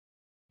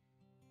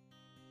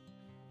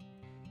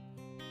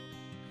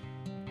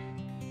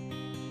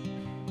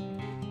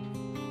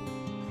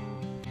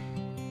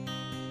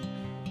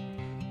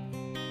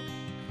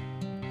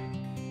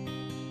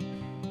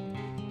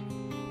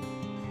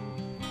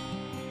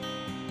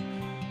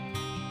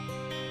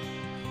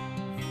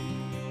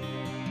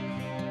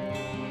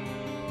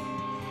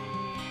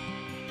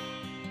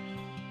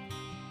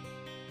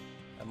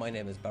My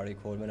name is Barry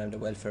Coleman. I'm the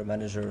welfare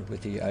manager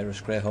with the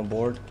Irish Greyhound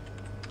Board.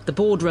 The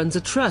board runs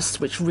a trust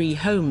which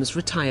rehomes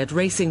retired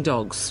racing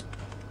dogs.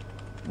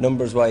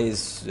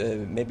 Numbers-wise,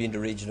 maybe in the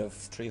region of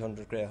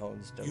 300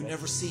 greyhounds. You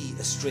never see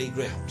a stray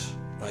greyhound,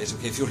 right?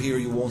 Okay, if you're here,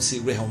 you won't see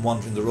a greyhound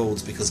wandering the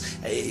roads, because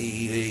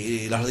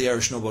a lot of the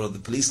Irish know about it. The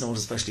police know it,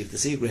 especially if they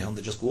see a greyhound,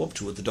 they just go up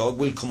to it. The dog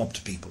will come up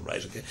to people,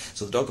 right? Okay,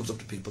 so the dog comes up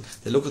to people.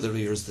 They look at their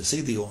ears. They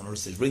see the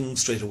owners. They ring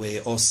straight away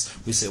us.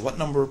 We say, what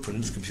number? Put it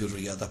into the computer.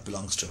 Yeah, that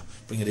belongs to.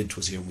 Bring it into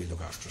us here, and we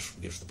look after it.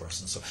 We give it to the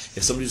person. So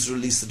if somebody was to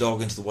release the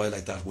dog into the wild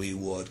like that, we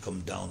would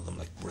come down to them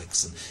like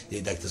bricks.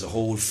 And there's a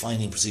whole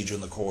fining procedure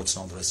in the courts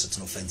and all the rest. It's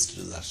no offence to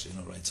do that, you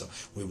know, right? So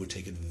we would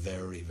take it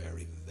very,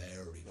 very,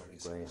 very, very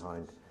seriously.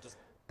 Greyhound.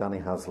 Danny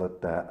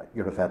Hazlitt,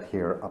 you're a vet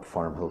here at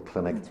Farmhill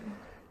Clinic.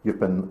 You've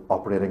been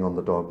operating on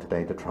the dog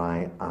today to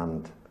try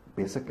and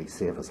basically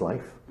save his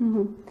life.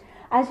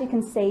 As you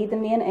can see, the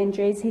main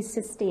injuries he's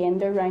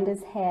sustained are around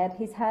his head.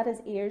 He's had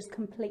his ears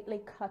completely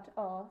cut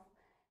off.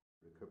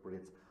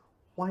 Recuperates.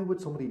 Why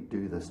would somebody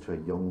do this to a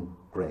young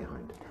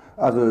greyhound?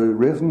 As a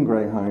racing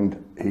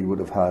greyhound, he would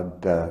have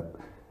had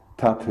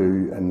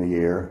tattoo in the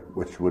ear,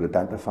 which would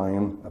identify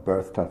him, a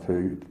birth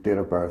tattoo, date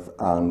of birth,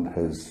 and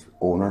his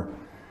owner.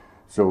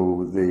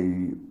 So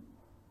they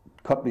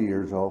cut the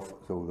ears off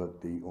so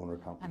that the owner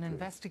can't. An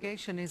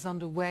investigation is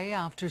underway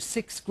after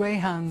 6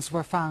 greyhounds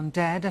were found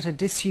dead at a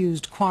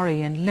disused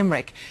quarry in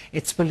Limerick.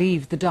 It's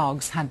believed the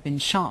dogs had been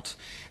shot.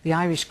 The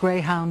Irish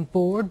Greyhound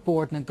Board,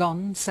 Bord na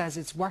Gun, says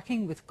it's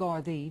working with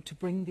Gardaí to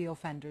bring the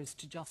offenders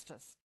to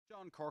justice.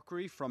 John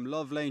Corkery from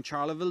Love Lane,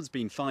 Charleville's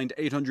been fined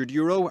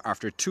 €800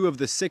 after 2 of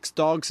the 6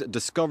 dogs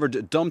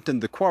discovered dumped in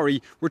the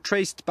quarry were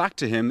traced back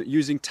to him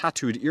using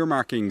tattooed ear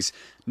markings.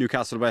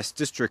 Newcastle West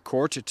District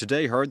Court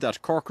today heard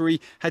that Corkery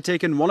had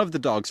taken one of the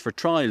dogs for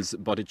trials,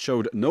 but it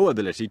showed no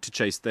ability to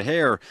chase the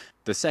hare.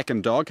 The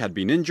second dog had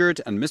been injured,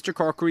 and Mr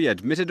Corkery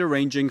admitted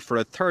arranging for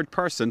a third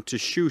person to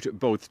shoot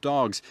both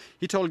dogs.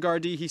 He told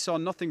Gardaí he saw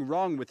nothing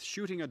wrong with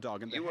shooting a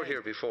dog in the head. You were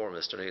here before,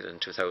 Mr Neal, in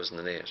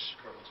 2008.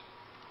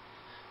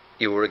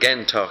 You were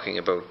again talking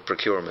about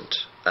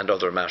procurement and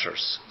other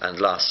matters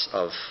and loss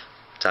of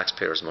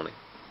taxpayers' money.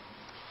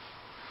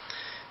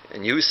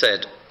 And you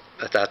said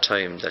at that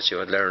time that you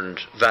had learned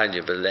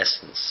valuable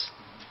lessons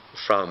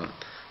from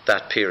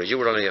that period. You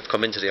would only have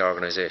come into the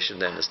organisation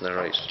then, isn't that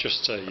right?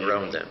 Just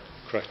around then.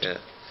 Correct. Yeah.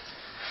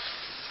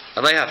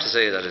 And I have to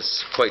say that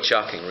it's quite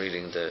shocking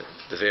reading the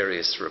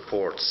various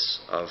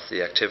reports of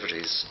the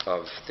activities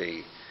of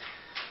the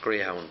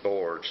Greyhound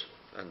Board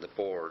and the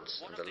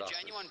boards. One of the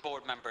genuine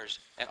board members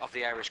of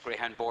the Irish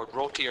Greyhound Board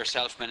wrote to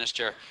yourself,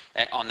 Minister,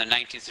 on the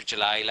 19th of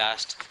July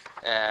last,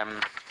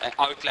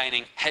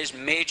 outlining his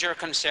major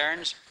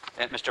concerns,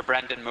 Mr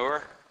Brendan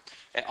Moore,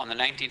 on the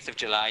 19th of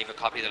July. I have a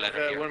copy of the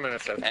letter here. 1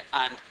 minute,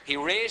 and he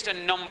raised a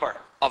number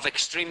of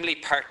extremely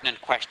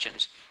pertinent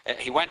questions.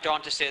 He went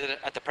on to say that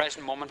at the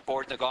present moment,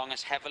 Bord na Gun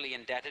is heavily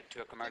indebted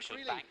to a commercial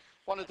bank.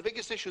 One of the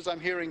biggest issues I'm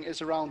hearing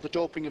is around the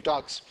doping of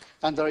dogs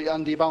and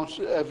the amount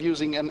of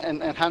using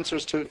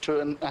enhancers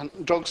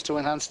and drugs to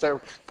enhance their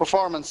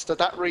performance.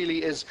 That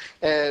really is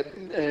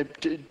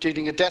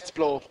dealing a death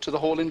blow to the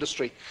whole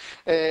industry.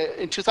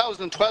 In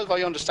 2012,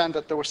 I understand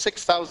that there were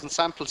 6,000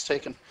 samples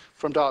taken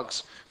from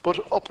dogs, but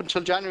up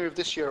until January of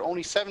this year,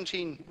 only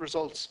 17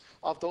 results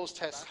of those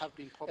tests have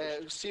been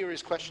published.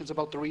 Serious questions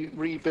about the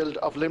rebuild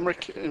of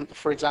Limerick,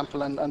 for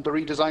example, and the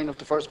redesign of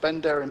the first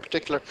bend there in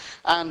particular,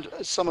 and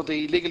some of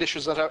the legal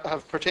issues that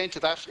have pertained to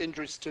that,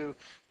 injuries to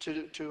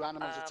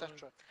animals,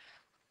 etc.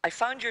 I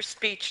found your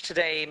speech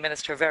today,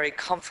 Minister, very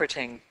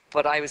comforting,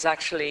 but I was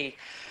actually,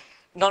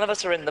 none of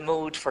us are in the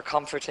mood for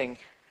comforting,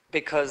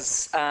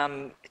 because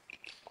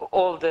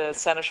all the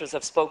senators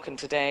have spoken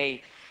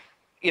today.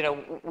 You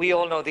know, we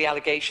all know the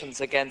allegations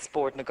against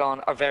Bord na Gun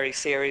are very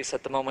serious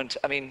at the moment.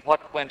 I mean,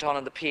 what went on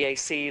in the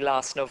PAC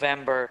last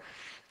November,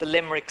 the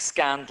Limerick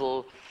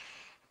scandal,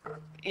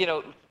 you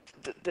know,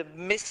 the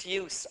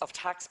misuse of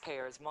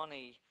taxpayers'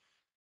 money.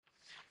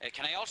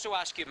 Can I also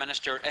ask you,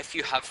 Minister, if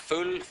you have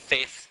full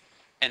faith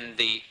in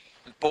the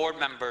board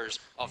members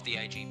of the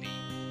IGB?